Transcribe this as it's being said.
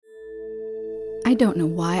I don't know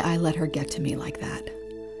why I let her get to me like that.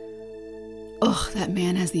 Ugh, that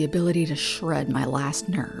man has the ability to shred my last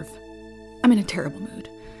nerve. I'm in a terrible mood.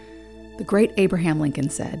 The great Abraham Lincoln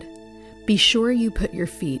said, "Be sure you put your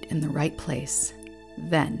feet in the right place,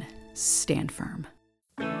 then stand firm."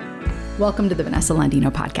 Welcome to the Vanessa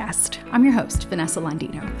Landino podcast. I'm your host, Vanessa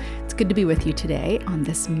Landino. It's good to be with you today on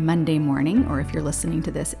this Monday morning, or if you're listening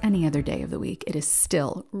to this any other day of the week, it is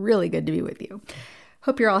still really good to be with you.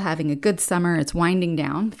 Hope you're all having a good summer. It's winding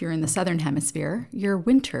down. If you're in the Southern Hemisphere, your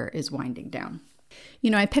winter is winding down. You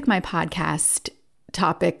know, I pick my podcast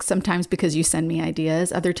topics sometimes because you send me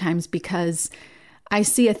ideas, other times because I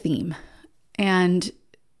see a theme. And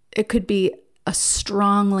it could be a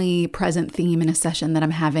strongly present theme in a session that I'm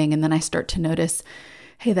having, and then I start to notice,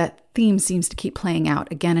 hey, that theme seems to keep playing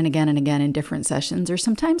out again and again and again in different sessions. Or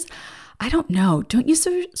sometimes, I don't know, don't you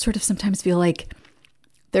sort of sometimes feel like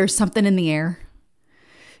there's something in the air?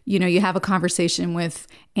 You know, you have a conversation with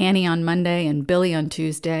Annie on Monday and Billy on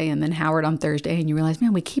Tuesday and then Howard on Thursday, and you realize,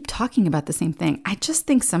 man, we keep talking about the same thing. I just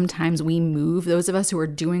think sometimes we move, those of us who are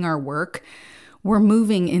doing our work, we're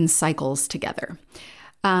moving in cycles together.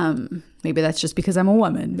 Maybe that's just because I'm a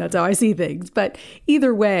woman. That's how I see things. But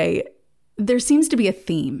either way, there seems to be a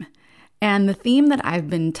theme. And the theme that I've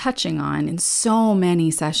been touching on in so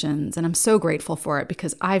many sessions, and I'm so grateful for it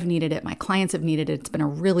because I've needed it. My clients have needed it. It's been a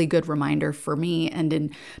really good reminder for me. And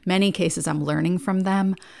in many cases, I'm learning from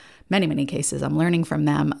them. Many cases, I'm learning from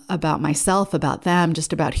them about myself, about them,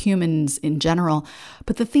 just about humans in general.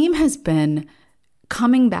 But the theme has been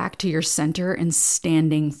coming back to your center and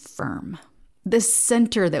standing firm. This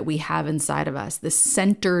center that we have inside of us, this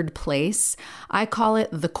centered place, I call it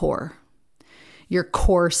the core, your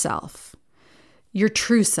core self, your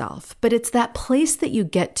true self. But it's that place that you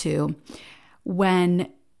get to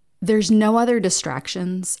when there's no other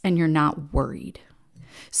distractions and you're not worried.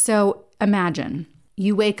 So imagine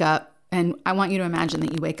you wake up, and I want you to imagine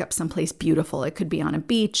that you wake up someplace beautiful. It could be on a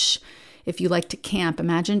beach. If you like to camp,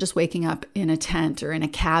 imagine just waking up in a tent or in a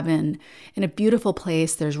cabin in a beautiful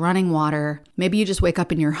place. There's running water. Maybe you just wake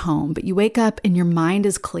up in your home, but you wake up and your mind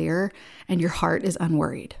is clear and your heart is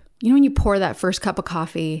unworried. You know, when you pour that first cup of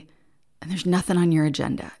coffee and there's nothing on your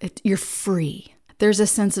agenda, you're free. There's a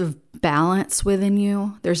sense of balance within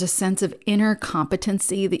you. There's a sense of inner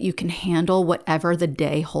competency that you can handle whatever the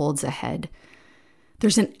day holds ahead.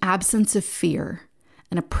 There's an absence of fear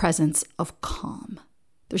and a presence of calm.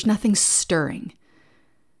 There's nothing stirring.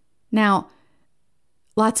 Now,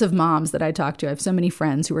 lots of moms that I talk to, I have so many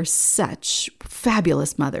friends who are such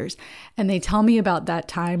fabulous mothers, and they tell me about that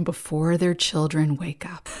time before their children wake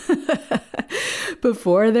up,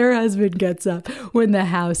 before their husband gets up, when the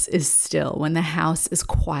house is still, when the house is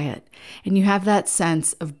quiet, and you have that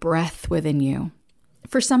sense of breath within you.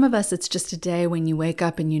 For some of us, it's just a day when you wake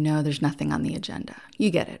up and you know there's nothing on the agenda. You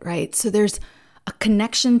get it, right? So there's a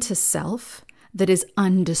connection to self that is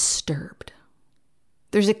undisturbed.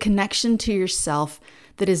 There's a connection to yourself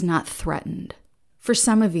that is not threatened. For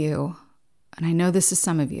some of you, and I know this is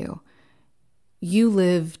some of you, you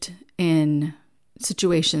lived in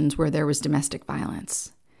situations where there was domestic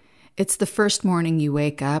violence. It's the first morning you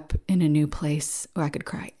wake up in a new place, oh, I could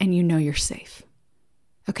cry, and you know you're safe.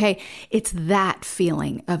 Okay? It's that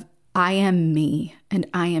feeling of I am me and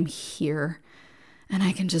I am here and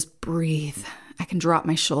I can just breathe. I can drop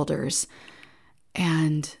my shoulders.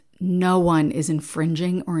 And no one is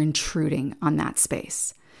infringing or intruding on that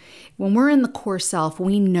space. When we're in the core self,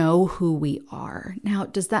 we know who we are. Now,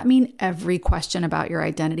 does that mean every question about your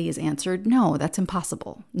identity is answered? No, that's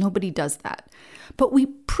impossible. Nobody does that. But we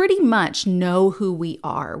pretty much know who we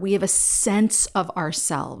are. We have a sense of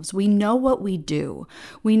ourselves. We know what we do.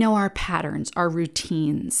 We know our patterns, our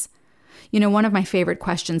routines. You know, one of my favorite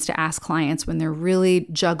questions to ask clients when they're really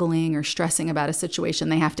juggling or stressing about a situation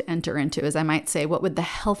they have to enter into is I might say, what would the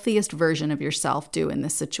healthiest version of yourself do in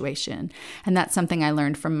this situation? And that's something I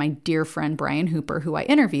learned from my dear friend, Brian Hooper, who I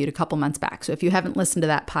interviewed a couple months back. So if you haven't listened to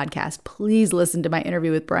that podcast, please listen to my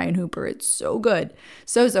interview with Brian Hooper. It's so good.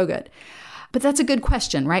 So good. But that's a good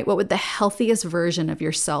question, right? What would the healthiest version of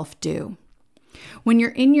yourself do? When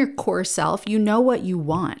you're in your core self, you know what you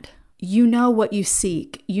want. You know what you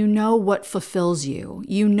seek. You know what fulfills you.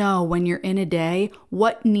 You know when you're in a day,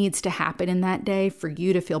 what needs to happen in that day for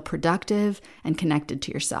you to feel productive and connected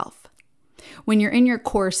to yourself. When you're in your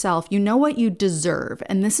core self, you know what you deserve.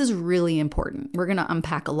 And this is really important. We're going to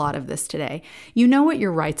unpack a lot of this today. You know what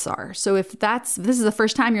your rights are. So if this is the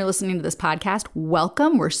first time you're listening to this podcast,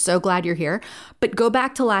 welcome. We're so glad you're here. But go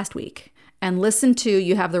back to last week and listen to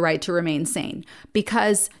You Have the Right to Remain Sane,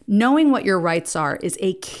 because knowing what your rights are is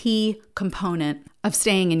a key component of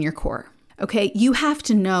staying in your core. Okay, you have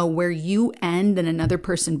to know where you end and another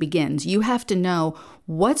person begins. You have to know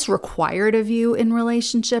what's required of you in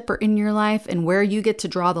relationship or in your life and where you get to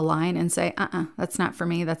draw the line and say, that's not for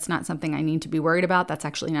me. That's not something I need to be worried about. That's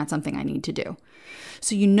actually not something I need to do.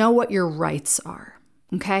 So you know what your rights are.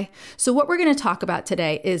 Okay, so what we're going to talk about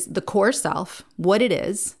today is the core self, what it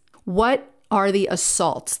is, what are the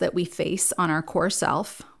assaults that we face on our core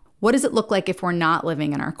self, what does it look like if we're not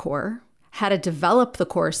living in our core, how to develop the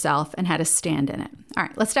core self, and how to stand in it. All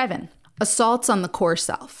right, let's dive in. Assaults on the core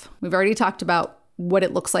self. We've already talked about what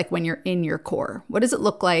it looks like when you're in your core. What does it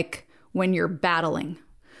look like when you're battling,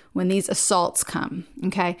 when these assaults come?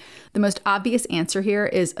 Okay, the most obvious answer here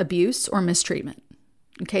is abuse or mistreatment.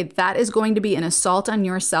 Okay, that is going to be an assault on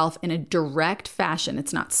yourself in a direct fashion.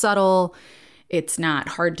 It's not subtle. It's not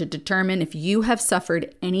hard to determine. If you have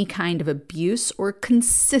suffered any kind of abuse or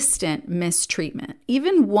consistent mistreatment,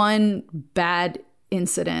 even one bad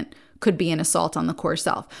incident could be an assault on the core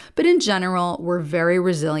self. But in general, we're very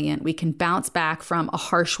resilient. We can bounce back from a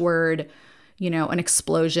harsh word, an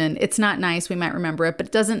explosion. It's not nice. We might remember it, but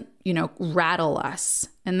it doesn't, rattle us.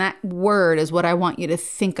 And that word is what I want you to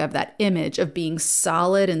think of, that image of being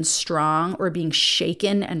solid and strong or being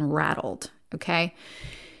shaken and rattled. Okay.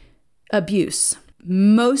 Abuse.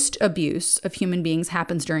 Most abuse of human beings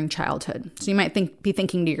happens during childhood. So you might be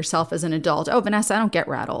thinking to yourself as an adult, oh, Vanessa, I don't get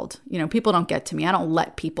rattled. People don't get to me. I don't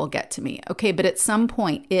let people get to me. Okay, but at some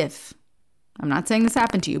point, I'm not saying this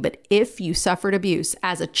happened to you, but if you suffered abuse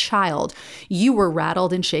as a child, you were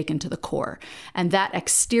rattled and shaken to the core. And that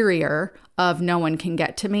exterior of no one can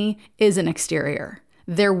get to me is an exterior.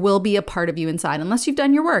 There will be a part of you inside, unless you've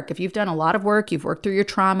done your work. If you've done a lot of work, you've worked through your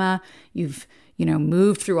trauma, you've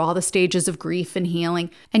moved through all the stages of grief and healing,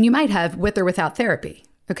 and you might have with or without therapy,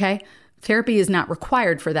 okay? Therapy is not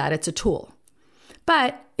required for that. It's a tool.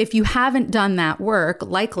 But if you haven't done that work,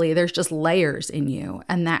 likely there's just layers in you,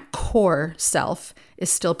 and that core self is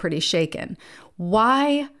still pretty shaken.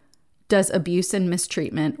 Why does abuse and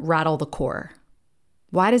mistreatment rattle the core?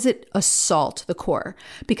 Why does it assault the core?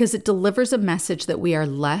 Because it delivers a message that we are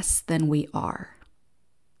less than we are.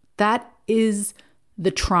 That is the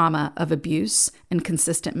trauma of abuse and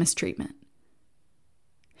consistent mistreatment.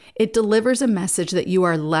 It delivers a message that you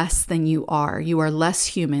are less than you are. You are less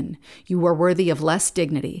human. You are worthy of less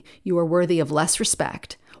dignity. You are worthy of less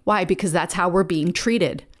respect. Why? Because that's how we're being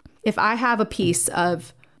treated. If I have a piece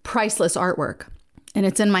of priceless artwork and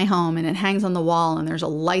it's in my home and it hangs on the wall and there's a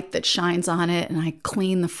light that shines on it and I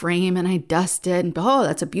clean the frame and I dust it and, oh,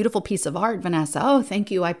 that's a beautiful piece of art, Vanessa. Oh, thank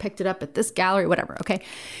you. I picked it up at this gallery, whatever. Okay.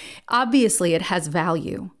 Obviously it has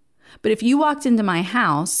value. But if you walked into my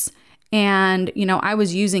house and, I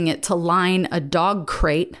was using it to line a dog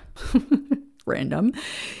crate, random,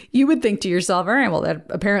 you would think to yourself, all right, well, that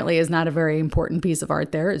apparently is not a very important piece of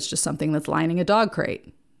art there. It's just something that's lining a dog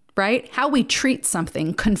crate, right? How we treat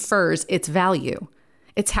something confers its value.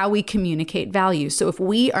 It's how we communicate value. So if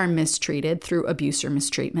we are mistreated through abuse or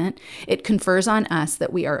mistreatment, it confers on us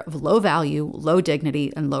that we are of low value, low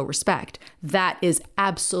dignity, and low respect. That is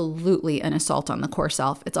absolutely an assault on the core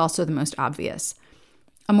self. It's also the most obvious.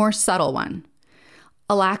 A more subtle one,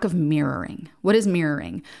 a lack of mirroring. What is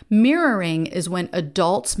mirroring? Mirroring is when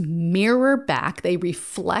adults mirror back, they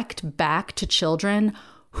reflect back to children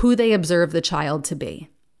who they observe the child to be.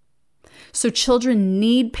 So children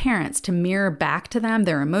need parents to mirror back to them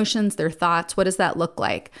their emotions, their thoughts. What does that look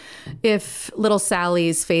like? If little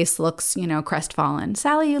Sally's face looks, crestfallen.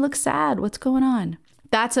 Sally, you look sad. What's going on?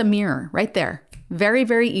 That's a mirror right there. Very,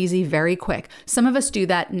 very easy, very quick. Some of us do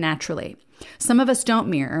that naturally. Some of us don't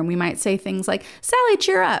mirror, and we might say things like, Sally,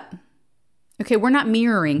 cheer up. Okay, we're not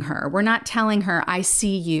mirroring her. We're not telling her, I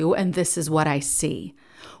see you, and this is what I see.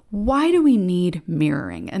 Why do we need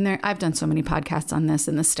mirroring? And I've done so many podcasts on this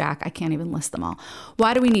in the stack, I can't even list them all.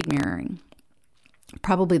 Why do we need mirroring?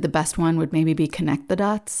 Probably the best one would maybe be connect the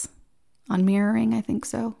dots on mirroring. I think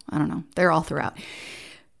so. I don't know. They're all throughout.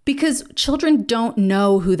 Because children don't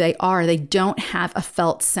know who they are. They don't have a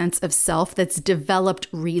felt sense of self that's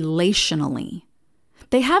developed relationally.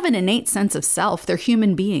 They have an innate sense of self. They're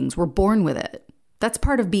human beings. We're born with it. That's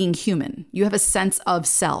part of being human. You have a sense of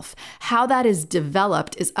self. How that is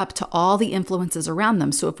developed is up to all the influences around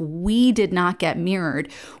them. So if we did not get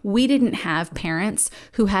mirrored, we didn't have parents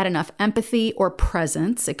who had enough empathy or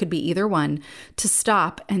presence, it could be either one, to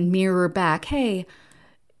stop and mirror back, hey,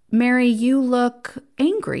 Mary, you look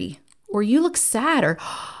angry, or you look sad, or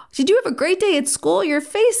did you have a great day at school? Your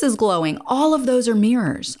face is glowing. All of those are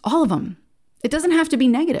mirrors, all of them. It doesn't have to be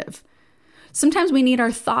negative. Sometimes we need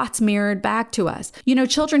our thoughts mirrored back to us.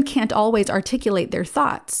 Children can't always articulate their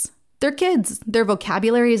thoughts. They're kids. Their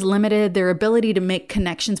vocabulary is limited. Their ability to make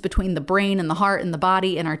connections between the brain and the heart and the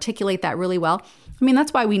body and articulate that really well. I mean,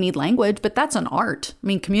 that's why we need language, but that's an art. I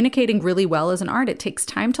mean, communicating really well is an art. It takes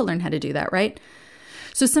time to learn how to do that, right?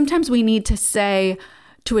 So sometimes we need to say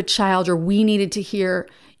to a child, or we needed to hear,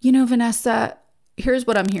 Vanessa, here's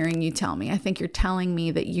what I'm hearing you tell me. I think you're telling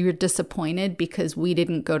me that you're disappointed because we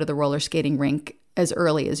didn't go to the roller skating rink as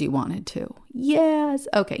early as you wanted to. Yes.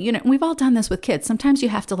 Okay. We've all done this with kids. Sometimes you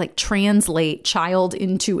have to translate child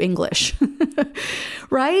into English,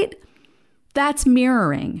 right? That's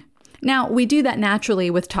mirroring. Now, we do that naturally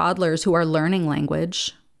with toddlers who are learning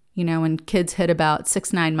language. When kids hit about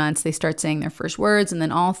 6-9 months, they start saying their first words. And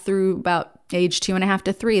then all through about age 2.5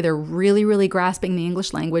 to 3, they're really, really grasping the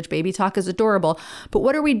English language. Baby talk is adorable. But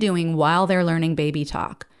what are we doing while they're learning baby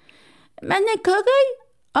talk? Cookie?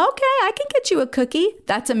 Okay, I can get you a cookie.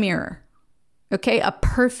 That's a mirror. Okay, a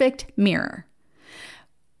perfect mirror.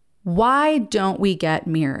 Why don't we get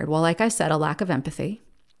mirrored? Well, like I said, a lack of empathy.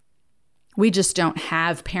 We just don't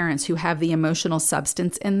have parents who have the emotional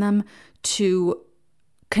substance in them to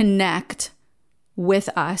connect with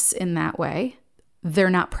us in that way. They're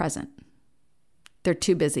not present. They're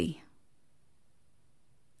too busy.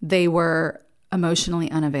 They were emotionally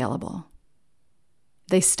unavailable.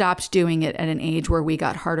 They stopped doing it at an age where we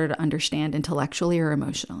got harder to understand intellectually or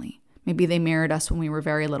emotionally. Maybe they mirrored us when we were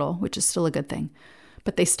very little, which is still a good thing,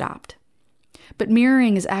 but they stopped. But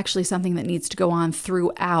mirroring is actually something that needs to go on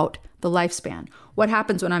throughout the lifespan. What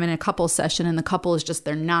happens when I'm in a couple session and the couple is just,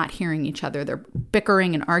 they're not hearing each other. They're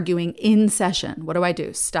bickering and arguing in session. What do I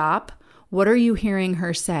do? Stop. What are you hearing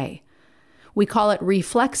her say? We call it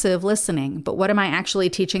reflexive listening, but what am I actually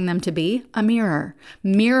teaching them to be? A mirror.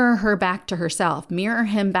 Mirror her back to herself. Mirror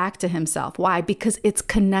him back to himself. Why? Because it's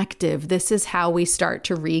connective. This is how we start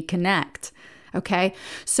to reconnect. Okay?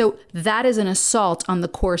 So that is an assault on the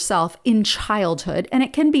core self in childhood, and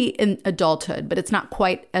it can be in adulthood, but it's not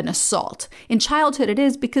quite an assault. In childhood it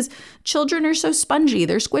is, because children are so spongy,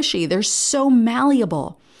 they're squishy, they're so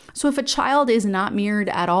malleable. So if a child is not mirrored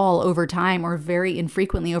at all over time, or very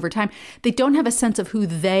infrequently over time, they don't have a sense of who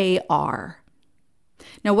they are.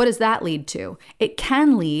 Now, what does that lead to? It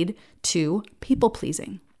can lead to people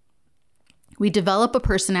pleasing. We develop a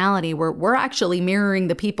personality where we're actually mirroring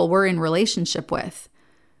the people we're in relationship with.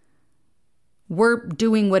 We're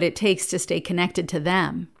doing what it takes to stay connected to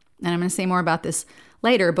them. And I'm going to say more about this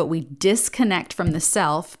later, but we disconnect from the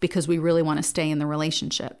self because we really want to stay in the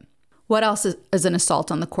relationship. What else is an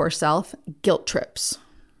assault on the core self? Guilt trips.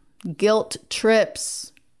 Guilt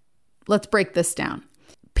trips. Let's break this down.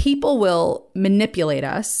 People will manipulate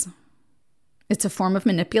us. It's a form of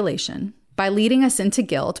manipulation by leading us into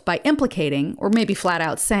guilt, by implicating, or maybe flat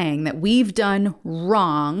out saying that we've done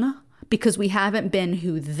wrong because we haven't been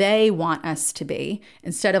who they want us to be,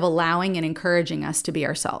 instead of allowing and encouraging us to be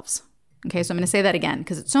ourselves. Okay, so I'm going to say that again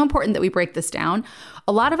because it's so important that we break this down.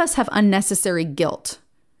 A lot of us have unnecessary guilt.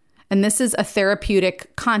 And this is a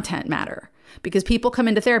therapeutic content matter, because people come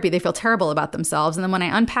into therapy, they feel terrible about themselves. And then when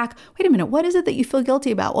I unpack, wait a minute, what is it that you feel guilty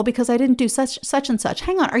about? Well, because I didn't do such and such.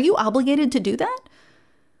 Hang on, are you obligated to do that?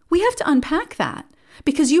 We have to unpack that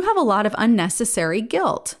because you have a lot of unnecessary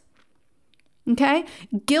guilt. Okay?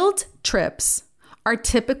 Guilt trips are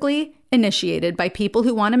typically initiated by people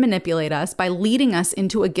who want to manipulate us by leading us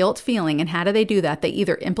into a guilt feeling. And how do they do that? They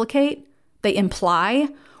either implicate, they imply,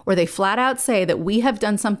 or they flat out say that we have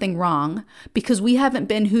done something wrong because we haven't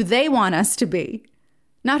been who they want us to be,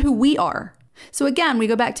 not who we are. So again, we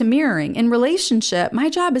go back to mirroring. In relationship, my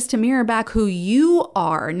job is to mirror back who you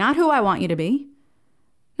are, not who I want you to be.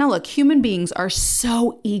 Now look, human beings are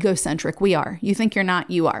so egocentric. We are. You think you're not,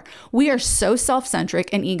 you are. We are so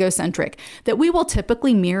self-centric and egocentric that we will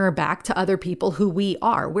typically mirror back to other people who we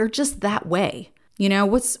are. We're just that way.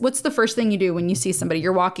 What's the first thing you do when you see somebody?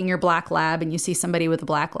 You're walking your black lab and you see somebody with a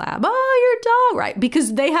black lab. Oh, your dog, right?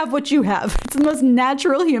 Because they have what you have. It's the most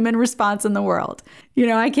natural human response in the world.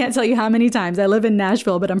 I can't tell you how many times I live in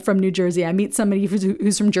Nashville, but I'm from New Jersey. I meet somebody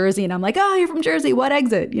who's from Jersey and I'm like, oh, you're from Jersey. What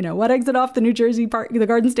exit? What exit off the New Jersey the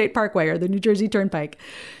Garden State Parkway or the New Jersey Turnpike?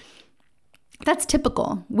 That's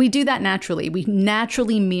typical. We do that naturally. We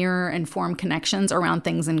naturally mirror and form connections around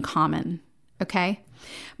things in common. Okay?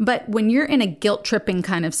 But when you're in a guilt-tripping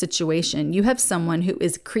kind of situation, you have someone who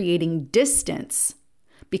is creating distance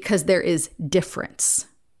because there is difference.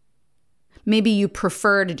 Maybe you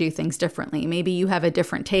prefer to do things differently. Maybe you have a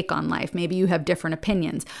different take on life. Maybe you have different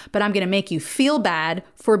opinions. But I'm going to make you feel bad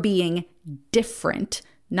for being different,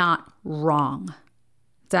 not wrong.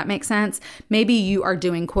 Does that make sense? Maybe you are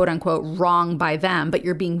doing quote unquote wrong by them, but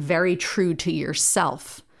you're being very true to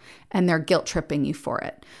yourself. and they're guilt tripping you for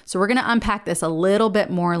it. So we're going to unpack this a little bit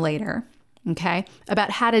more later, okay,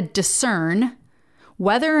 about how to discern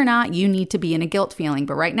whether or not you need to be in a guilt feeling.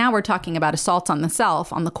 But right now we're talking about assaults on the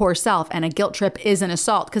self, on the core self, and a guilt trip is an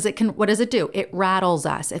assault because it can, what does it do? It rattles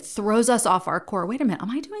us. It throws us off our core. Wait a minute, am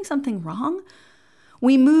I doing something wrong?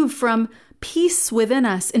 We move from peace within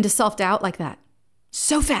us into self-doubt like that.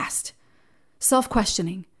 So fast.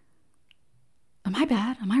 Self-questioning. Am I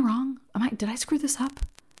bad? Am I wrong? Did I screw this up?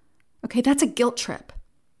 Okay, that's a guilt trip.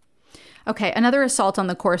 Okay, another assault on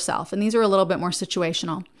the core self, and these are a little bit more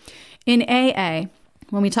situational. In AA,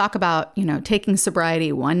 when we talk about, taking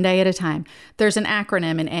sobriety one day at a time, there's an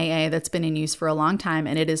acronym in AA that's been in use for a long time,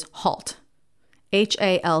 and it is HALT.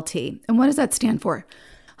 HALT. And what does that stand for?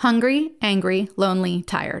 Hungry, angry, lonely,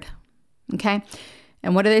 tired. Okay?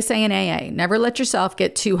 And what do they say in AA? Never let yourself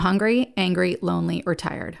get too hungry, angry, lonely, or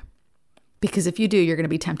tired. Because if you do, you're going to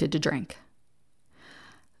be tempted to drink.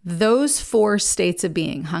 Those 4 states of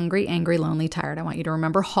being, hungry, angry, lonely, tired, I want you to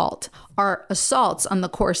remember HALT, are assaults on the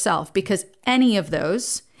core self, because any of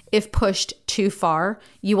those, if pushed too far,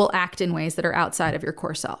 you will act in ways that are outside of your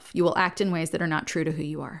core self. You will act in ways that are not true to who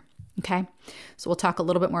you are. Okay? So we'll talk a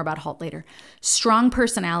little bit more about HALT later. Strong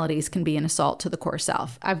personalities can be an assault to the core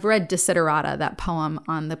self. I've read Desiderata, that poem,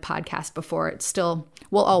 on the podcast before. It still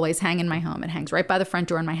will always hang in my home. It hangs right by the front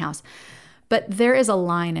door in my house. But there is a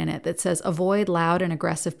line in it that says, avoid loud and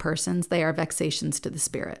aggressive persons. They are vexations to the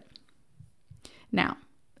spirit. Now,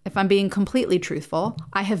 if I'm being completely truthful,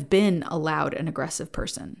 I have been a loud and aggressive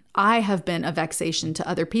person. I have been a vexation to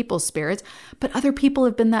other people's spirits, but other people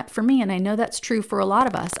have been that for me. And I know that's true for a lot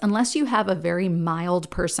of us. Unless you have a very mild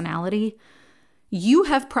personality, you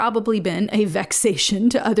have probably been a vexation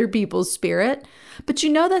to other people's spirit. But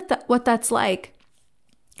you know what that's like.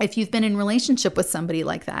 If you've been in relationship with somebody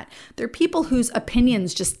like that, they're people whose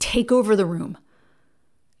opinions just take over the room.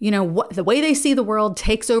 The way they see the world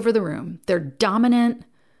takes over the room. They're dominant,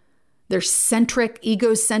 they're centric,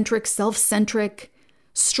 egocentric, self-centric,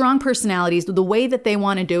 strong personalities. The way that they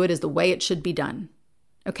want to do it is the way it should be done.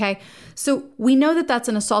 Okay? So we know that that's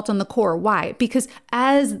an assault on the core. Why? Because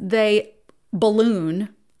as they balloon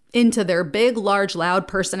into their big, large, loud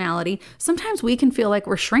personality, sometimes we can feel like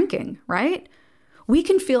we're shrinking, right? We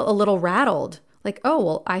can feel a little rattled, like, oh,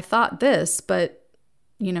 well, I thought this, but,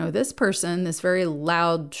 this person, this very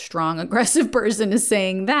loud, strong, aggressive person is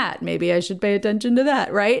saying that. Maybe I should pay attention to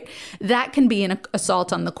that, right? That can be an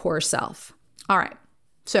assault on the core self. All right.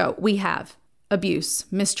 So we have abuse,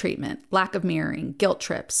 mistreatment, lack of mirroring, guilt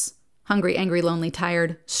trips, hungry, angry, lonely,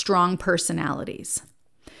 tired, strong personalities.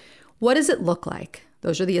 What does it look like?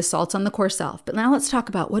 Those are the assaults on the core self. But now let's talk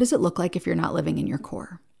about, what does it look like if you're not living in your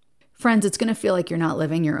core? Friends, it's going to feel like you're not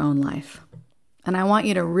living your own life. And I want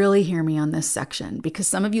you to really hear me on this section, because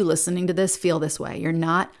some of you listening to this feel this way. You're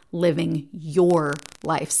not living your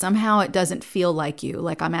life. Somehow it doesn't feel like you,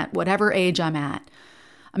 like I'm at whatever age I'm at.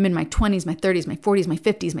 I'm in my 20s, my 30s, my 40s, my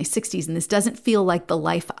 50s, my 60s, and this doesn't feel like the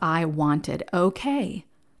life I wanted. Okay,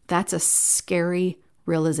 that's a scary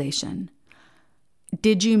realization.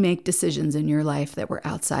 Did you make decisions in your life that were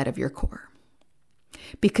outside of your core?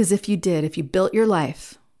 Because if you did, if you built your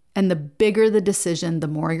life, and the bigger the decision, the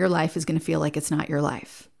more your life is going to feel like it's not your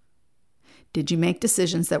life. Did you make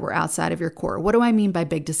decisions that were outside of your core? What do I mean by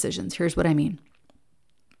big decisions? Here's what I mean.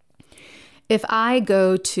 If I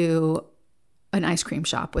go to an ice cream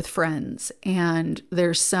shop with friends and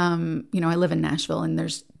there's some, I live in Nashville, and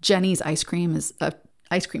there's Jenny's Ice Cream is a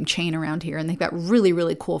ice cream chain around here, and they've got really,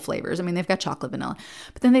 really cool flavors. I mean, they've got chocolate vanilla,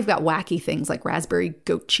 but then they've got wacky things like raspberry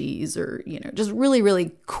goat cheese, or, just really,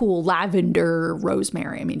 really cool lavender,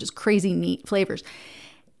 rosemary. I mean, just crazy neat flavors.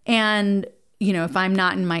 And, if I'm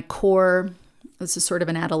not in my core, this is sort of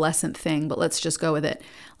an adolescent thing, but let's just go with it.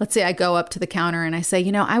 Let's say I go up to the counter and I say,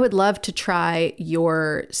 I would love to try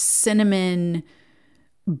your cinnamon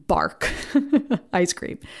bark ice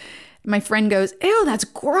cream. My friend goes, ew, that's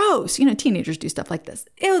gross. Teenagers do stuff like this.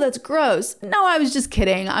 Ew, that's gross. No, I was just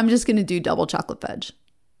kidding. I'm just going to do double chocolate fudge.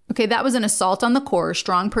 Okay, that was an assault on the core.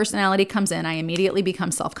 Strong personality comes in. I immediately become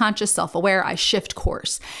self-conscious, self-aware. I shift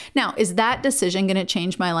course. Now, is that decision going to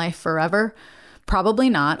change my life forever? Probably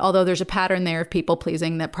not, although there's a pattern there of people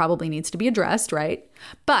pleasing that probably needs to be addressed, right?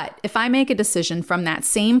 But if I make a decision from that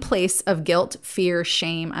same place of guilt, fear,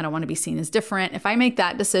 shame, I don't want to be seen as different. If I make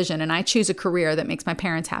that decision and I choose a career that makes my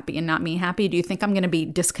parents happy and not me happy, do you think I'm going to be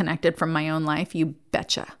disconnected from my own life? You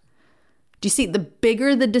betcha. Do you see, the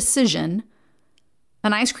bigger the decision,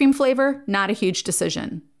 an ice cream flavor, not a huge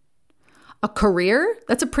decision. A career,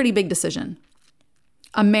 that's a pretty big decision.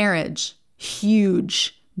 A marriage,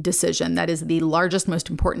 huge decision. That is the largest, most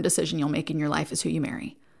important decision you'll make in your life, is who you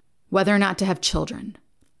marry. Whether or not to have children.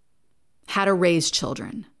 how to raise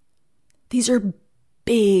children. These are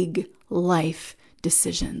big life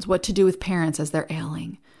decisions. What to do with parents as they're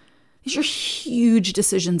ailing. These are huge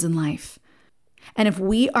decisions in life. And if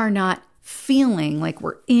we are not feeling like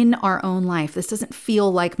we're in our own life, this doesn't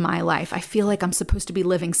feel like my life, I feel like I'm supposed to be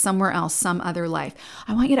living somewhere else, some other life.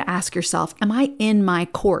 I want you to ask yourself, am I in my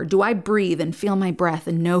core? Do I breathe and feel my breath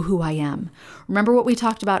and know who I am? Remember what we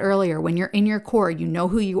talked about earlier. When you're in your core, you know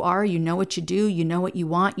who you are, you know what you do, you know what you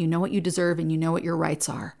want, you know what you deserve, and you know what your rights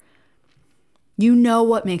are. You know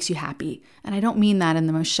what makes you happy. And I don't mean that in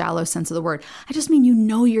the most shallow sense of the word. I just mean you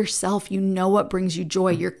know yourself. You know what brings you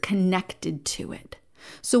joy. You're connected to it.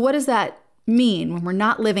 So what does that mean when we're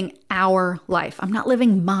not living our life? I'm not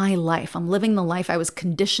living my life. I'm living the life I was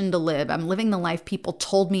conditioned to live. I'm living the life people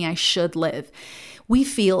told me I should live. We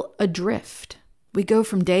feel adrift. We go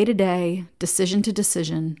from day to day, decision to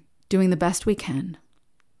decision, doing the best we can.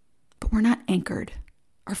 But we're not anchored.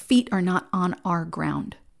 Our feet are not on our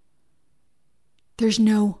ground. There's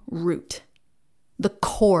no root. The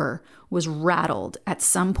core was rattled at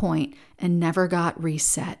some point and never got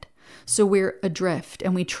reset. So we're adrift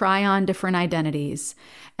and we try on different identities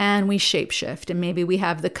and we shapeshift, and maybe we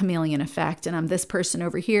have the chameleon effect, and I'm this person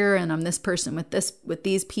over here and I'm this person with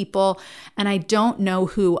these people, and I don't know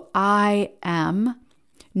who I am,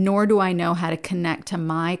 nor do I know how to connect to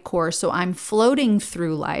my core. So I'm floating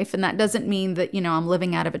through life, and that doesn't mean that, I'm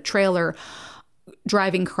living out of a trailer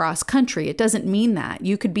driving cross country. It doesn't mean that.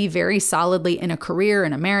 You could be very solidly in a career,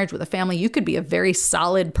 in a marriage, with a family. You could be a very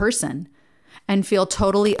solid person and feel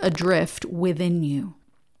totally adrift within you,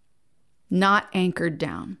 not anchored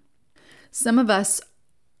down. Some of us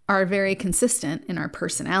are very consistent in our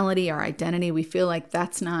personality, our identity. We feel like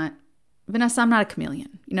that's not, Vanessa, I'm not a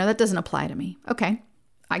chameleon. That doesn't apply to me. Okay,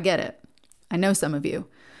 I get it. I know some of you.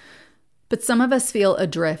 But some of us feel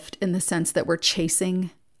adrift in the sense that we're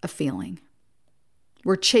chasing a feeling.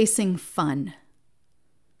 We're chasing fun.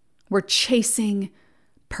 We're chasing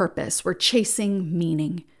purpose. We're chasing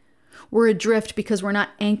meaning. We're adrift because we're not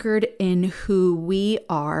anchored in who we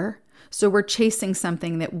are. So we're chasing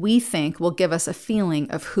something that we think will give us a feeling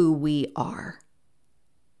of who we are.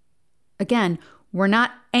 Again, we're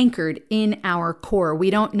not anchored in our core. We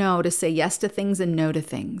don't know to say yes to things and no to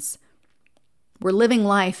things. We're living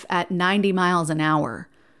life at 90 miles an hour.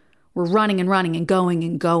 We're running and running and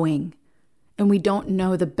going. And we don't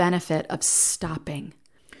know the benefit of stopping.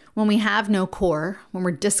 When we have no core, when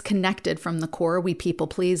we're disconnected from the core, we people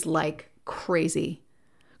please like crazy.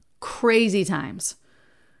 Crazy times.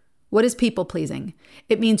 What is people pleasing?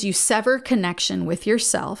 It means you sever connection with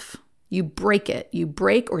yourself. You break it. You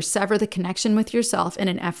break or sever the connection with yourself in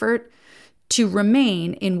an effort to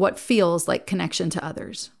remain in what feels like connection to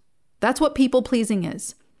others. That's what people pleasing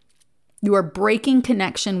is. You are breaking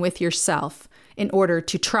connection with yourself in order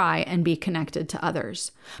to try and be connected to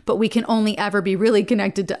others. But we can only ever be really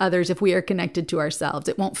connected to others if we are connected to ourselves.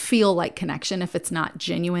 It won't feel like connection if it's not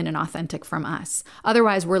genuine and authentic from us.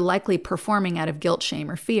 Otherwise, we're likely performing out of guilt, shame,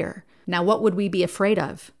 or fear. Now, what would we be afraid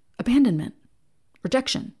of? Abandonment,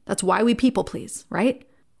 rejection. That's why we people please, right?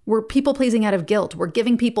 We're people pleasing out of guilt. We're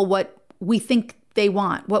giving people what we think they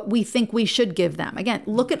want, what we think we should give them. Again,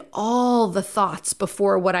 look at all the thoughts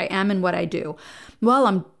before what I am and what I do. Well,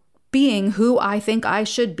 I'm being who I think I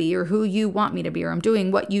should be, or who you want me to be, or I'm doing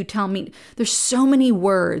what you tell me. There's so many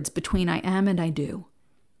words between I am and I do.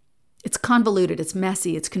 It's convoluted, it's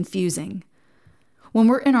messy, it's confusing. When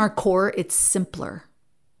we're in our core, it's simpler.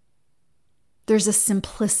 There's a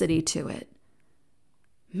simplicity to it.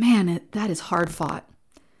 Man, that is hard fought.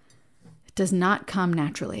 It does not come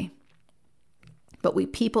naturally. But we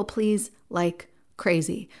people please like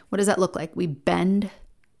crazy. What does that look like? We bend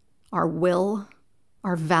our will,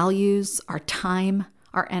 our values, our time,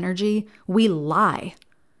 our energy. We lie.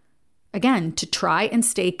 Again, to try and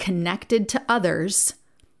stay connected to others,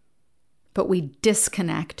 but we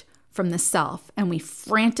disconnect from the self, and we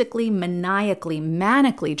frantically, maniacally,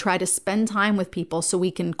 manically try to spend time with people so we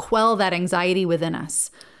can quell that anxiety within us.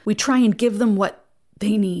 We try and give them what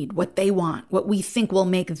they need, what they want, what we think will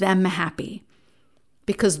make them happy,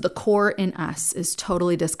 because the core in us is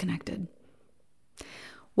totally disconnected.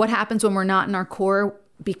 What happens when we're not in our core?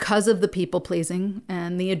 Because of the people pleasing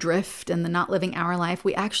and the adrift and the not living our life,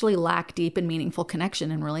 we actually lack deep and meaningful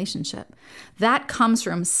connection in relationship. That comes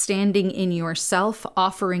from standing in yourself,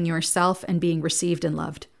 offering yourself, and being received and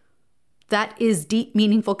loved. That is deep,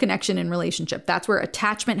 meaningful connection in relationship. That's where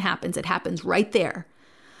attachment happens. It happens right there.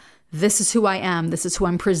 This is who I am. This is who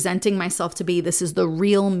I'm presenting myself to be. This is the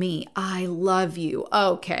real me. I love you.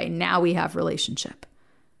 Okay, now we have relationship.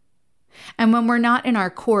 And when we're not in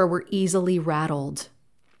our core, we're easily rattled.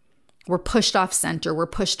 We're pushed off center. We're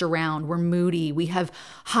pushed around. We're moody. We have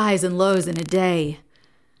highs and lows in a day.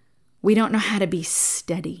 We don't know how to be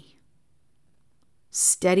steady.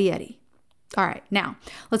 Steady Eddie. All right, now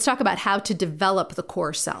let's talk about how to develop the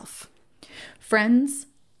core self. Friends,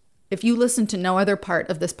 if you listen to no other part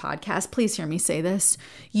of this podcast, please hear me say this.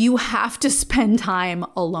 You have to spend time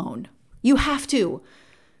alone. You have to.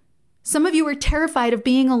 Some of you are terrified of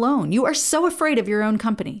being alone. You are so afraid of your own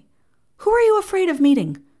company. Who are you afraid of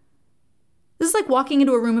meeting? This is like walking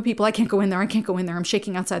into a room of people. I can't go in there. I can't go in there. I'm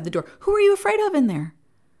shaking outside the door. Who are you afraid of in there?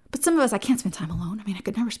 But some of us, I can't spend time alone. I mean, I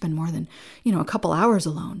could never spend more than, a couple hours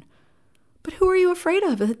alone. But who are you afraid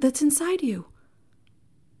of that's inside you?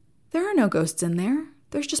 There are no ghosts in there.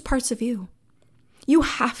 There's just parts of you. You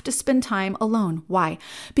have to spend time alone. Why?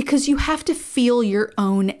 Because you have to feel your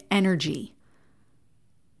own energy.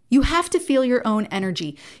 You have to feel your own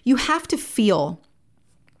energy. You have to feel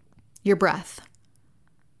your breath.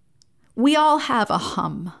 We all have a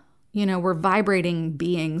hum. We're vibrating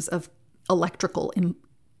beings of electrical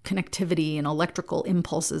connectivity and electrical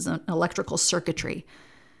impulses and electrical circuitry.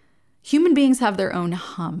 Human beings have their own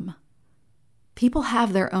hum. People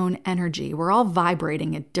have their own energy. We're all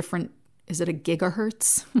vibrating at different, is it a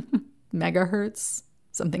gigahertz? Megahertz?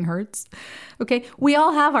 Something hertz? Okay. We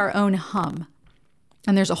all have our own hum.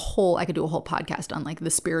 And there's I could do a whole podcast on like the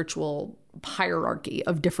spiritual hierarchy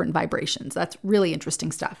of different vibrations. That's really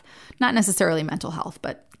interesting stuff. Not necessarily mental health,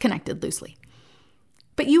 but connected loosely.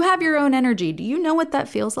 But you have your own energy. Do you know what that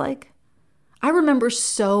feels like? I remember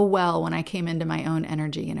so well when I came into my own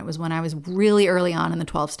energy, and it was when I was really early on in the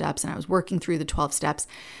 12 steps and I was working through the 12 steps.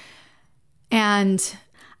 And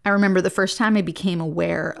I remember the first time I became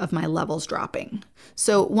aware of my levels dropping.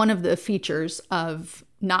 So one of the features of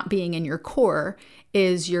not being in your core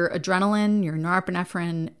is your adrenaline, your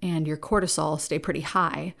norepinephrine, and your cortisol stay pretty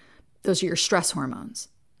high. Those are your stress hormones,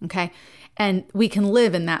 okay? And we can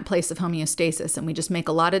live in that place of homeostasis, and we just make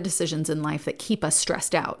a lot of decisions in life that keep us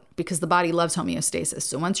stressed out because the body loves homeostasis.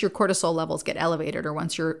 So once your cortisol levels get elevated or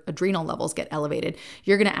once your adrenal levels get elevated,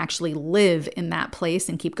 you're going to actually live in that place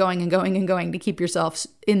and keep going and going and going to keep yourself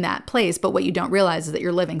in that place. But what you don't realize is that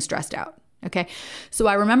you're living stressed out. Okay. So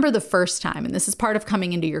I remember the first time, and this is part of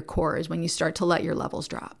coming into your core, is when you start to let your levels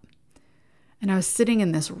drop. And I was sitting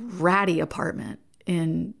in this ratty apartment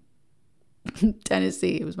in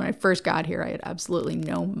Tennessee. It was when I first got here. I had absolutely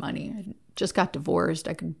no money. I just got divorced.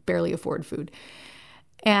 I could barely afford food.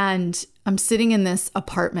 And I'm sitting in this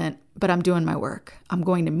apartment, but I'm doing my work. I'm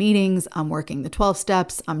going to meetings. I'm working the 12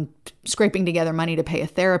 steps. I'm scraping together money to pay a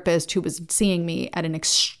therapist who was seeing me at an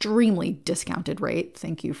extremely discounted rate.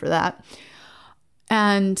 Thank you for that.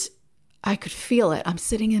 And I could feel it. I'm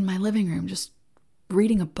sitting in my living room just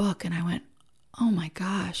reading a book, and I went, oh my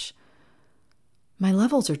gosh, my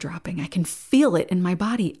levels are dropping. I can feel it in my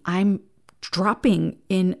body. I'm dropping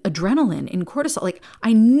in adrenaline, in cortisol. Like,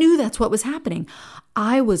 I knew that's what was happening.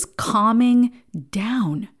 I was calming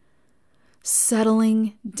down,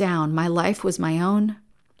 settling down. My life was my own.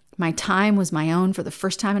 My time was my own for the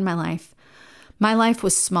first time in my life. My life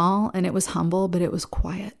was small and it was humble, but it was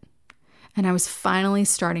quiet. And I was finally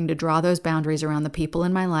starting to draw those boundaries around the people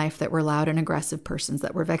in my life that were loud and aggressive persons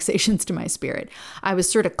that were vexations to my spirit. I was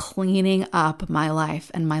sort of cleaning up my life,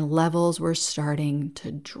 and my levels were starting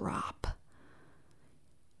to drop.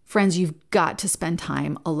 Friends, you've got to spend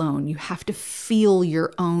time alone. You have to feel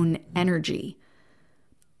your own energy.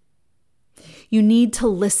 You need to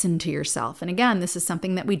listen to yourself. And again, this is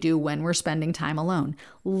something that we do when we're spending time alone.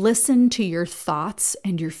 Listen to your thoughts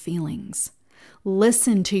and your feelings.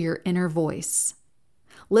 Listen to your inner voice.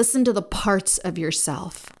 Listen to the parts of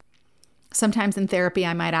yourself. Sometimes in therapy,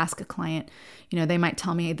 I might ask a client, they might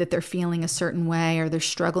tell me that they're feeling a certain way or they're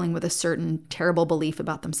struggling with a certain terrible belief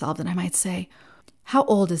about themselves. And I might say, how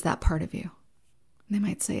old is that part of you? And they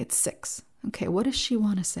might say, it's 6. Okay, what does she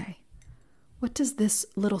want to say? What does this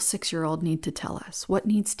little 6-year-old need to tell us? What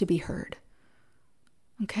needs to be heard?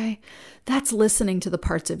 Okay, that's listening to the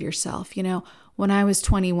parts of yourself. When I was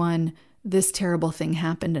 21, this terrible thing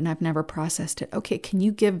happened and I've never processed it. Okay, can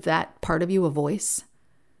you give that part of you a voice?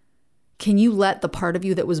 Can you let the part of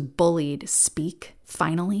you that was bullied speak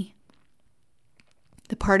finally?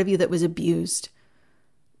 The part of you that was abused,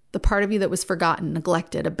 the part of you that was forgotten,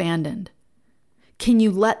 neglected, abandoned. Can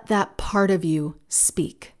you let that part of you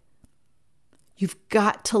speak? You've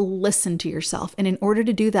got to listen to yourself. And in order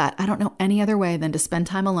to do that, I don't know any other way than to spend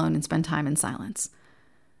time alone and spend time in silence.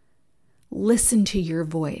 Listen to your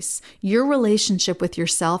voice. Your relationship with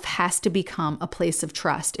yourself has to become a place of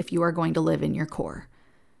trust if you are going to live in your core.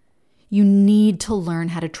 You need to learn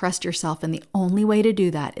how to trust yourself. And the only way to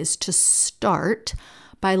do that is to start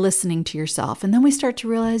by listening to yourself. And then we start to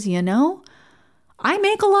realize, I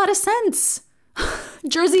make a lot of sense.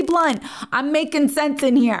 Jersey Blunt, I'm making sense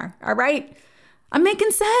in here. All right. I'm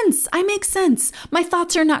making sense. I make sense. My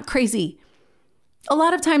thoughts are not crazy. A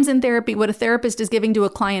lot of times in therapy, what a therapist is giving to a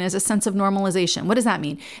client is a sense of normalization. What does that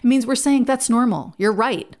mean? It means we're saying that's normal. You're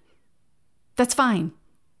right. That's fine.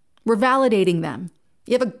 We're validating them.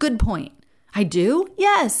 You have a good point. I do?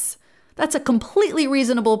 Yes. That's a completely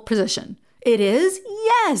reasonable position. It is?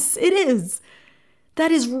 Yes, it is.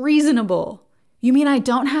 That is reasonable. You mean I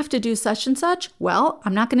don't have to do such and such? Well,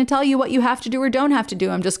 I'm not going to tell you what you have to do or don't have to do.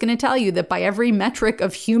 I'm just going to tell you that by every metric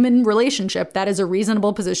of human relationship, that is a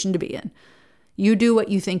reasonable position to be in. You do what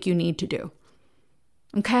you think you need to do.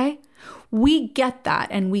 Okay? We get that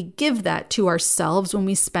and we give that to ourselves when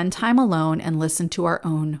we spend time alone and listen to our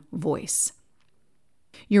own voice.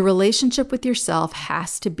 Your relationship with yourself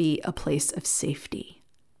has to be a place of safety.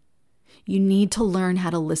 You need to learn how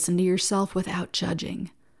to listen to yourself without judging.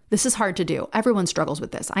 This is hard to do. Everyone struggles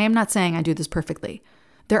with this. I am not saying I do this perfectly.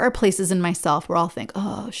 There are places in myself where I'll think,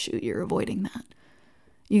 oh, shoot, you're avoiding that.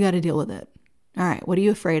 You got to deal with it. All right, what are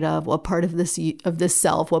you afraid of? What part of this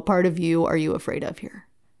self, what part of you are you afraid of here?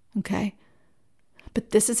 Okay?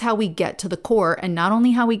 But this is how we get to the core. And not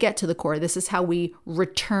only how we get to the core, this is how we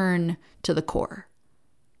return to the core.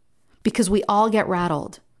 Because we all get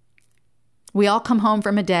rattled. We all come home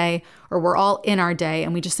from a day, or we're all in our day,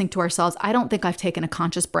 and we just think to ourselves, I don't think I've taken a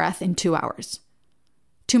conscious breath in 2 hours.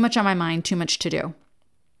 Too much on my mind, too much to do.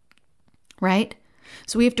 Right?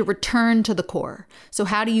 So we have to return to the core. So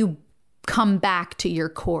how do you come back to your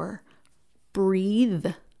core? Breathe.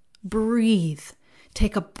 Breathe.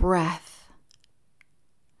 Take a breath.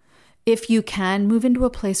 If you can, move into a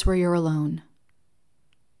place where you're alone.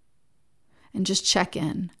 And just check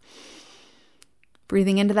in.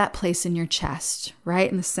 Breathing into that place in your chest, right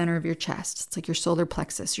in the center of your chest. It's like your solar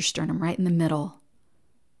plexus, your sternum, right in the middle.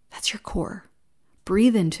 That's your core.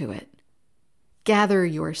 Breathe into it. Gather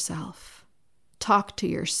yourself. Talk to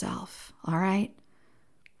yourself, all right?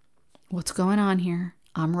 What's going on here?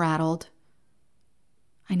 I'm rattled.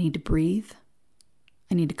 I need to breathe.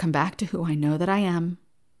 I need to come back to who I know that I am.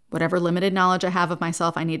 Whatever limited knowledge I have of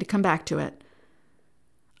myself, I need to come back to it.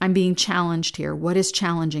 I'm being challenged here. What is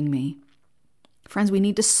challenging me? Friends, we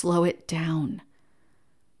need to slow it down.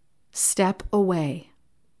 Step away.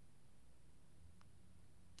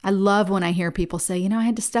 I love when I hear people say, I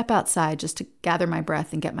had to step outside just to gather my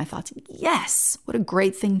breath and get my thoughts. Yes, what a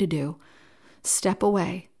great thing to do. Step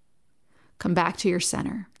away. Come back to your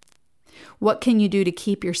center. What can you do to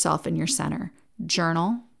keep yourself in your center?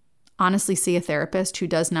 Journal. Honestly, see a therapist who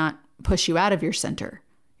does not push you out of your center.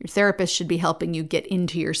 Your therapist should be helping you get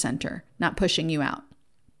into your center, not pushing you out.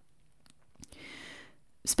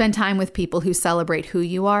 Spend time with people who celebrate who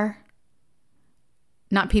you are,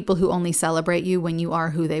 not people who only celebrate you when you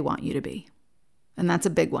are who they want you to be. And that's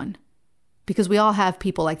a big one, because we all have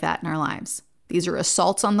people like that in our lives. These are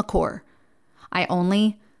assaults on the core. I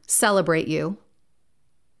only celebrate you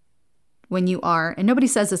when you are, and nobody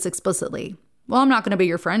says this explicitly, well, I'm not going to be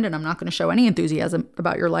your friend and I'm not going to show any enthusiasm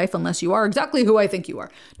about your life unless you are exactly who I think you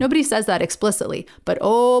are. Nobody says that explicitly, but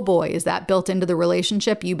oh boy, is that built into the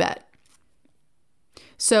relationship? You bet.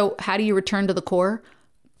 So how do you return to the core?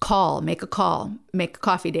 Make a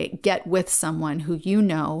coffee date, get with someone who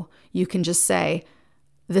you can just say,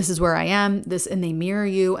 this is where I am, and they mirror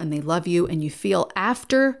you and they love you, and you feel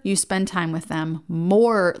after you spend time with them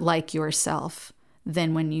more like yourself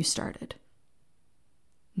than when you started.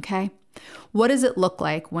 Okay? What does it look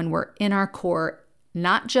like when we're in our core,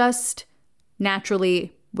 not just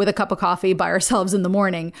naturally with a cup of coffee by ourselves in the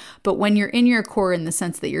morning, but when you're in your core in the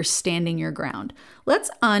sense that you're standing your ground? Let's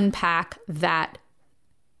unpack that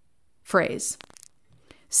phrase.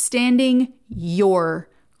 Standing your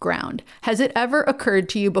ground. Has it ever occurred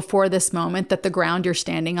to you before this moment that the ground you're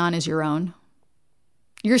standing on is your own?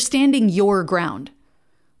 You're standing your ground.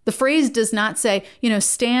 The phrase does not say,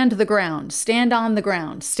 stand the ground, stand on the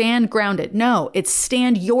ground, stand grounded. No, it's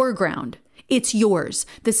stand your ground. It's yours.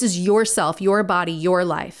 This is yourself, your body, your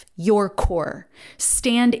life, your core.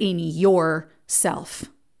 Stand in yourself.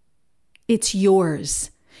 It's yours.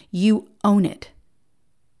 You own it.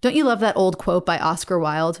 Don't you love that old quote by Oscar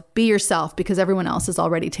Wilde? Be yourself because everyone else is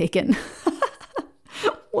already taken.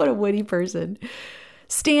 What a witty person.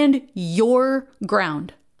 Stand your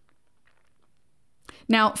ground.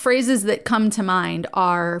 Now, phrases that come to mind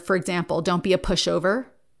are, for example, don't be a pushover.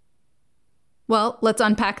 Well, let's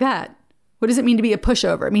unpack that. What does it mean to be a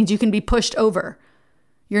pushover? It means you can be pushed over.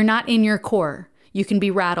 You're not in your core. You can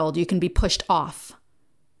be rattled. You can be pushed off.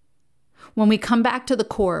 When we come back to the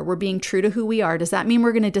core, we're being true to who we are. Does that mean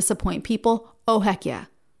we're going to disappoint people? Oh, heck yeah.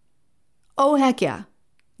 Oh, heck yeah.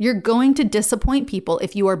 You're going to disappoint people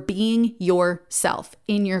if you are being yourself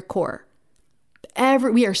in your core.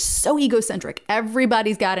 We are so egocentric.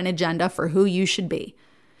 Everybody's got an agenda for who you should be.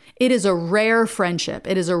 It is a rare friendship.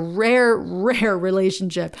 It is a rare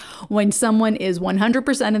relationship when someone is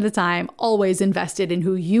 100% of the time always invested in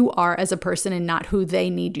who you are as a person and not who they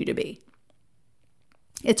need you to be.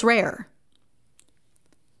 It's rare.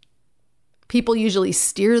 People usually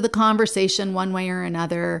steer the conversation one way or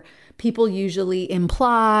another. People usually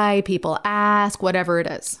imply, people ask, whatever it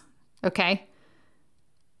is. Okay?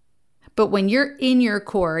 But when you're in your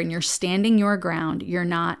core and you're standing your ground, you're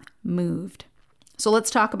not moved. So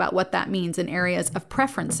let's talk about what that means in areas of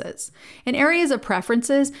preferences. In areas of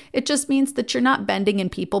preferences, it just means that you're not bending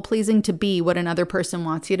and people-pleasing to be what another person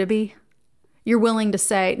wants you to be. You're willing to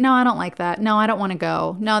say, no, I don't like that. No, I don't want to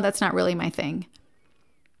go. No, that's not really my thing.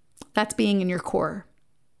 That's being in your core.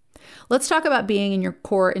 Let's talk about being in your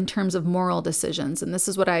core in terms of moral decisions. And this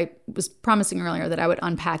is what I was promising earlier, that I would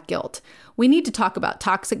unpack guilt. We need to talk about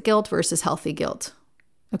toxic guilt versus healthy guilt.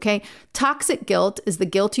 Okay? Toxic guilt is the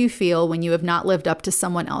guilt you feel when you have not lived up to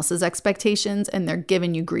someone else's expectations and they're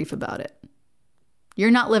giving you grief about it.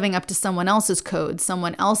 You're not living up to someone else's code,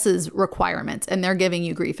 someone else's requirements, and they're giving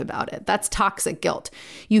you grief about it. That's toxic guilt.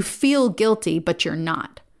 You feel guilty, but you're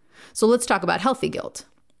not. So let's talk about healthy guilt.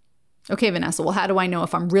 Okay, Vanessa, well, how do I know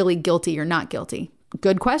if I'm really guilty or not guilty?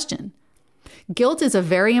 Good question. Guilt is a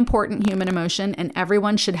very important human emotion, and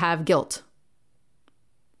everyone should have guilt.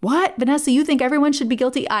 What? Vanessa, you think everyone should be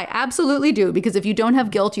guilty? I absolutely do, because if you don't have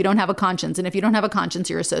guilt, you don't have a conscience. And if you don't have a conscience,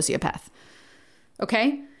 you're a sociopath.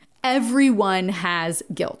 Okay? Everyone has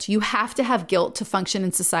guilt. You have to have guilt to function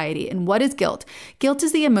in society. And what is guilt? Guilt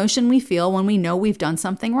is the emotion we feel when we know we've done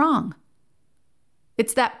something wrong.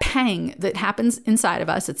 It's that pang that happens inside of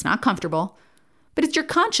us. It's not comfortable, but it's your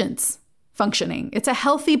conscience functioning. It's a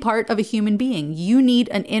healthy part of a human being. You need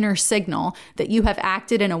an inner signal that you have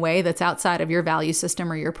acted in a way that's outside of your value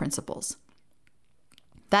system or your principles.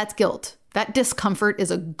 That's guilt. That discomfort is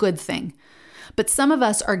a good thing. But some of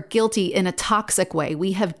us are guilty in a toxic way.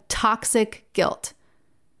 We have toxic guilt.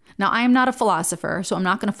 Now, I am not a philosopher, so I'm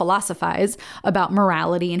not going to philosophize about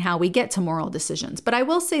morality and how we get to moral decisions. But I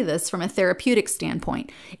will say this from a therapeutic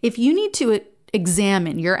standpoint. If you need to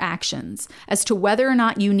examine your actions as to whether or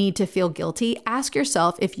not you need to feel guilty, ask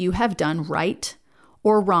yourself if you have done right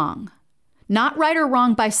or wrong. Not right or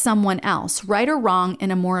wrong by someone else, right or wrong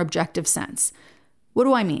in a more objective sense. What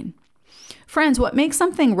do I mean? Friends, what makes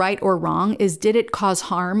something right or wrong is, did it cause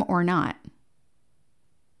harm or not?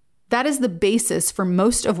 That is the basis for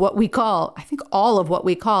most of what we call, I think all of what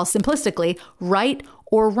we call simplistically, right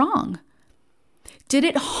or wrong. Did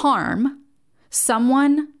it harm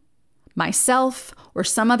someone, myself, or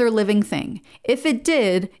some other living thing? If it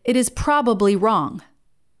did, it is probably wrong.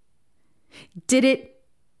 Did it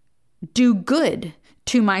do good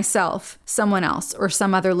to myself, someone else, or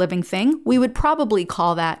some other living thing? We would probably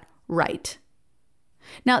call that right.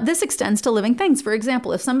 Now, this extends to living things. For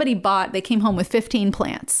example, if somebody they came home with 15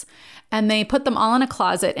 plants and they put them all in a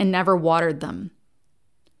closet and never watered them,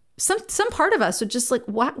 some part of us would just like,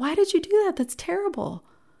 why did you do that? That's terrible.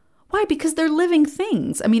 Why? Because they're living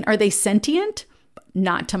things. I mean, are they sentient?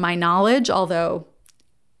 Not to my knowledge, although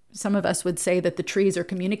some of us would say that the trees are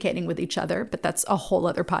communicating with each other, but that's a whole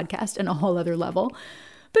other podcast and a whole other level.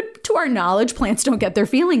 But to our knowledge, plants don't get their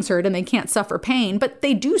feelings hurt and they can't suffer pain, but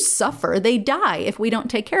they do suffer. They die if we don't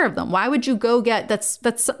take care of them. Why would you go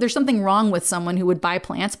there's something wrong with someone who would buy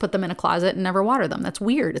plants, put them in a closet and never water them. That's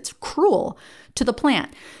weird. It's cruel to the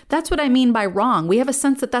plant. That's what I mean by wrong. We have a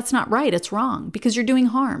sense that that's not right. It's wrong because you're doing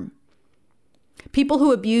harm. People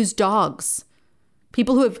who abuse dogs,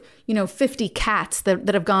 people who have, 50 cats that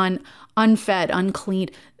have gone unfed,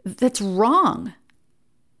 uncleaned, that's wrong.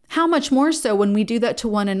 How much more so when we do that to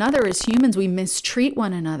one another as humans? We mistreat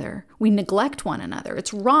one another. We neglect one another.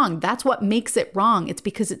 It's wrong. That's what makes it wrong. It's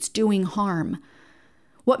because it's doing harm.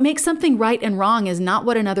 What makes something right and wrong is not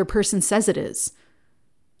what another person says it is.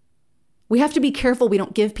 We have to be careful we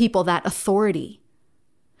don't give people that authority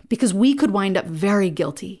because we could wind up very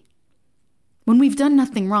guilty. When we've done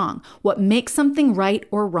nothing wrong, what makes something right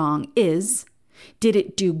or wrong is, did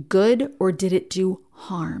it do good or did it do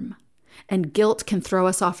harm? And guilt can throw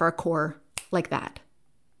us off our core like that.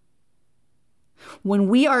 When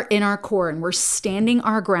we are in our core and we're standing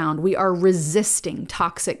our ground, we are resisting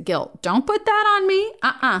toxic guilt. Don't put that on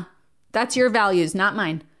me. That's your values, not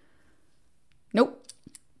mine. Nope.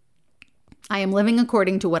 I am living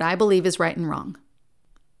according to what I believe is right and wrong.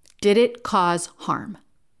 Did it cause harm?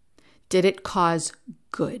 Did it cause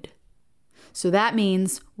good? So that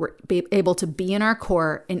means we're able to be in our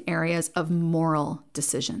core in areas of moral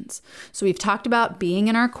decisions. So we've talked about being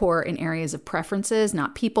in our core in areas of preferences,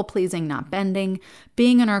 not people pleasing, not bending,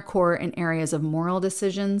 being in our core in areas of moral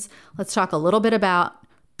decisions. Let's talk a little bit about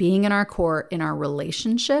being in our core in our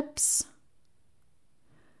relationships.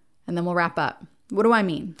 And then we'll wrap up. What do I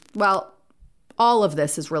mean? Well, all of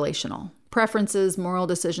this is relational. Preferences, moral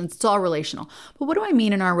decisions, it's all relational. But what do I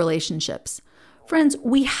mean in our relationships? Friends,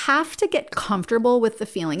 we have to get comfortable with the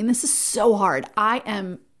feeling, and this is so hard. I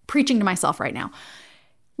am preaching to myself right now.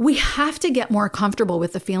 We have to get more comfortable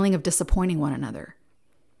with the feeling of disappointing one another.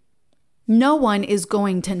 No one is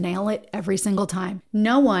going to nail it every single time.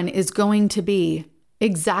 No one is going to be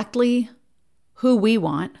exactly who we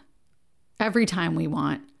want every time we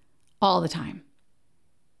want, all the time.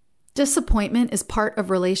 Disappointment is part of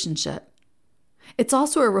relationship. It's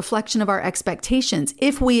also a reflection of our expectations.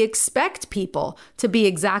 If we expect people to be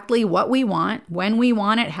exactly what we want, when we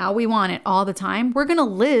want it, how we want it, all the time, we're going to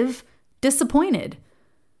live disappointed.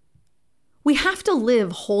 We have to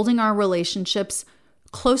live holding our relationships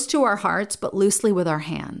close to our hearts, but loosely with our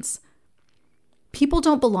hands. People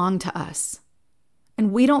don't belong to us,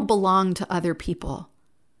 and we don't belong to other people.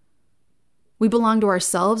 We belong to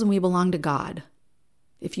ourselves and we belong to God.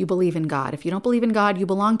 If you believe in God. If you don't believe in God, you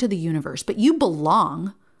belong to the universe, but you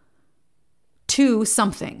belong to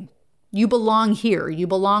something. You belong here. You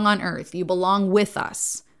belong on earth. You belong with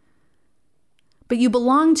us. But you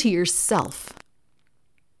belong to yourself.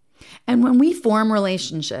 And when we form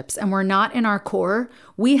relationships and we're not in our core,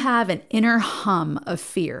 we have an inner hum of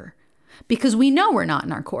fear because we know we're not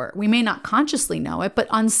in our core. We may not consciously know it, but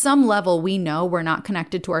on some level, we know we're not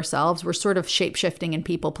connected to ourselves. We're sort of shape-shifting and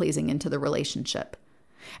people-pleasing into the relationship.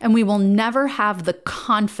 And we will never have the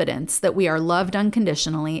confidence that we are loved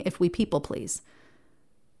unconditionally if we people please.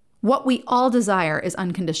 What we all desire is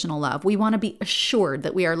unconditional love. We want to be assured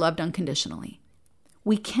that we are loved unconditionally.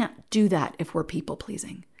 We can't do that if we're people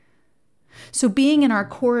pleasing. So being in our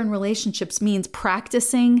core in relationships means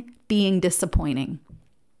practicing being disappointing.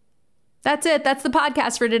 That's it. That's the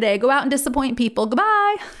podcast for today. Go out and disappoint people.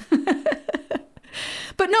 Goodbye.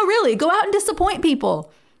 But no, really, go out and disappoint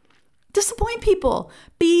people. Disappoint people.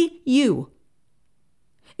 Be you.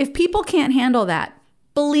 If people can't handle that,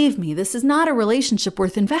 believe me, this is not a relationship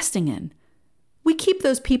worth investing in. We keep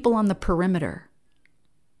those people on the perimeter.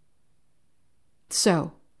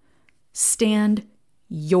 So, stand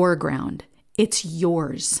your ground. It's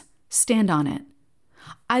yours. Stand on it.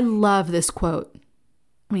 I love this quote.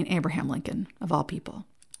 Abraham Lincoln, of all people.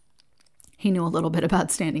 He knew a little bit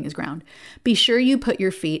about standing his ground. Be sure you put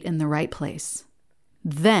your feet in the right place.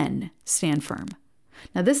 Then stand firm.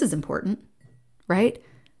 Now, this is important, right?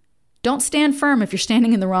 Don't stand firm if you're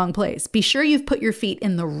standing in the wrong place. Be sure you've put your feet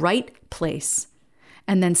in the right place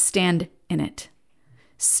and then stand in it.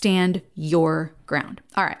 Stand your ground.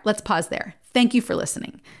 All right, let's pause there. Thank you for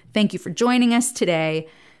listening. Thank you for joining us today.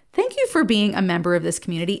 Thank you for being a member of this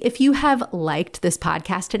community. If you have liked this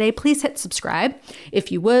podcast today, please hit subscribe.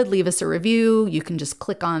 If you would, leave us a review. You can just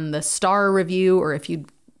click on the star review, or if you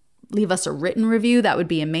leave us a written review, that would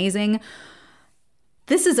be amazing.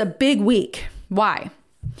 This is a big week. Why?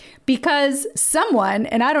 Because someone,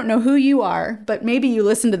 and I don't know who you are, but maybe you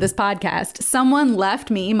listen to this podcast, someone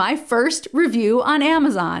left me my first review on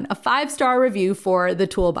Amazon, a 5-star review for The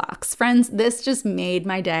Toolbox. Friends, this just made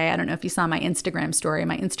my day. I don't know if you saw my Instagram story.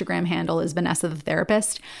 My Instagram handle is Vanessa the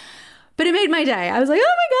Therapist. But it made my day. I was like,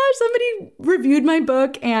 oh my gosh, somebody reviewed my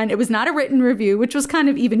book, and it was not a written review, which was kind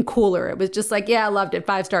of even cooler. It was just like, yeah, I loved it.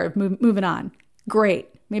 5-star, moving on. Great.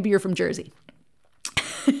 Maybe you're from Jersey.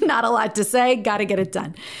 Not a lot to say. Got to get it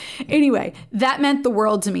done. Anyway, that meant the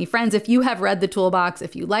world to me. Friends, if you have read The Toolbox,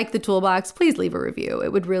 if you like The Toolbox, please leave a review.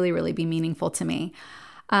 It would really, really be meaningful to me.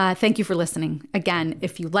 Thank you for listening. Again,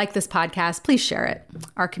 if you like this podcast, please share it.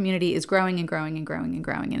 Our community is growing and growing and growing and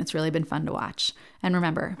growing, and it's really been fun to watch. And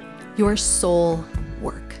remember, your soul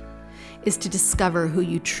work is to discover who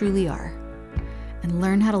you truly are and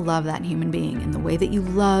learn how to love that human being. And the way that you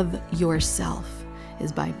love yourself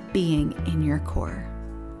is by being in your core.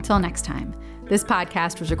 Till next time, this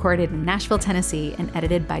podcast was recorded in Nashville, Tennessee, and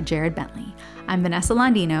edited by Jared Bentley. I'm Vanessa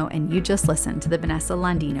Landino, and you just listened to the Vanessa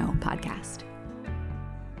Landino podcast.